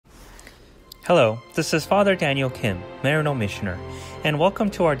Hello, this is Father Daniel Kim, Maryknoll Missioner, and welcome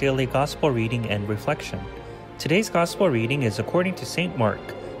to our daily Gospel reading and reflection. Today's Gospel reading is according to St. Mark,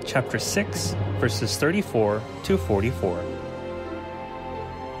 chapter 6, verses 34 to 44.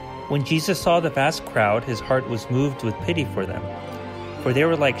 When Jesus saw the vast crowd, his heart was moved with pity for them, for they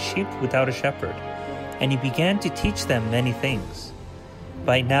were like sheep without a shepherd, and he began to teach them many things.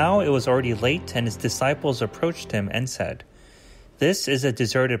 By now it was already late, and his disciples approached him and said, "This is a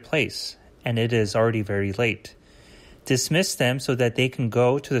deserted place, and it is already very late. Dismiss them so that they can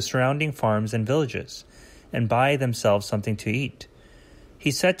go to the surrounding farms and villages and buy themselves something to eat." He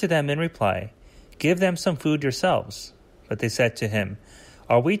said to them in reply, "Give them some food yourselves." But they said to him,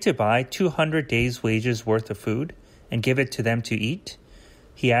 "Are we to buy 200 days' wages worth of food and give it to them to eat?"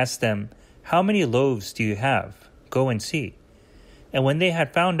 He asked them, "How many loaves do you have? Go and see." And when they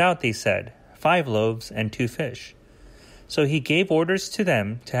had found out, they said, 5 loaves and 2 fish. So he gave orders to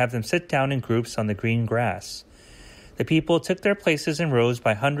them to have them sit down in groups on the green grass. The people took their places in rows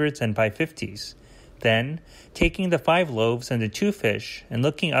by hundreds and by 50s. Then, taking the 5 loaves and the 2 fish, and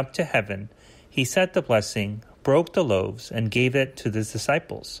looking up to heaven, he said the blessing, broke the loaves, and gave it to the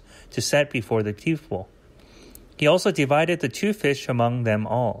disciples to set before the people. He also divided the 2 fish among them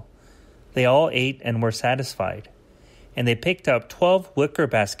all. They all ate and were satisfied. And they picked up 12 wicker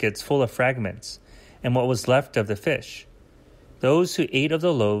baskets full of fragments, and what was left of the fish. Those who ate of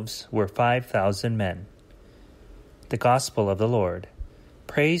the loaves were 5,000 men. The Gospel of the Lord.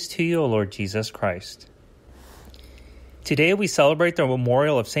 Praise to you, O Lord Jesus Christ. Today we celebrate the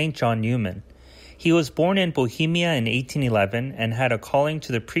memorial of St. John Neumann. He was born in Bohemia in 1811 and had a calling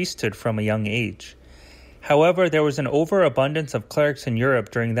to the priesthood from a young age. However, there was an overabundance of clerics in Europe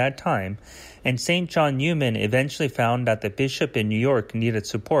during that time, and St. John Neumann eventually found that the bishop in New York needed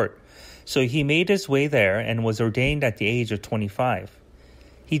support. So he made his way there and was ordained at the age of 25.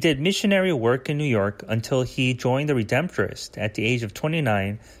 He did missionary work in New York until he joined the Redemptorists at the age of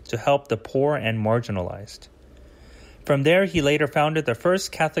 29 to help the poor and marginalized. From there, he later founded the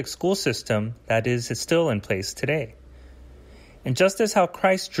first Catholic school system that is still in place today. And just as how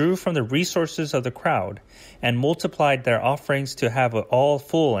Christ drew from the resources of the crowd and multiplied their offerings to have it all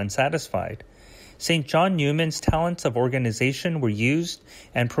full and satisfied, St. John Neumann's talents of organization were used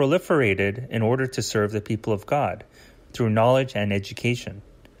and proliferated in order to serve the people of God through knowledge and education.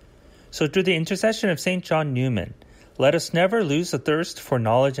 So through the intercession of St. John Neumann, let us never lose the thirst for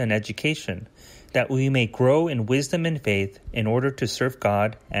knowledge and education, that we may grow in wisdom and faith in order to serve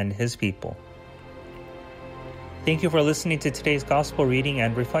God and His people. Thank you for listening to today's Gospel reading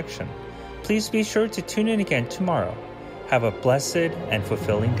and reflection. Please be sure to tune in again tomorrow. Have a blessed and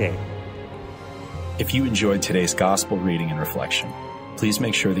fulfilling day. If you enjoyed today's Gospel reading and reflection, please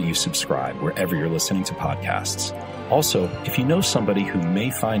make sure that you subscribe wherever you're listening to podcasts. Also, if you know somebody who may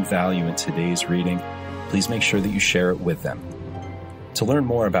find value in today's reading, please make sure that you share it with them. To learn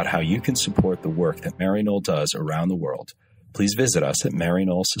more about how you can support the work that Maryknoll does around the world, please visit us at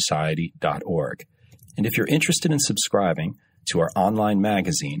maryknollsociety.org. And if you're interested in subscribing to our online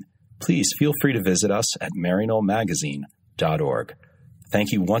magazine, please feel free to visit us at maryknollmagazine.org.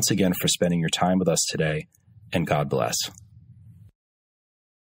 Thank you once again for spending your time with us today, and God bless.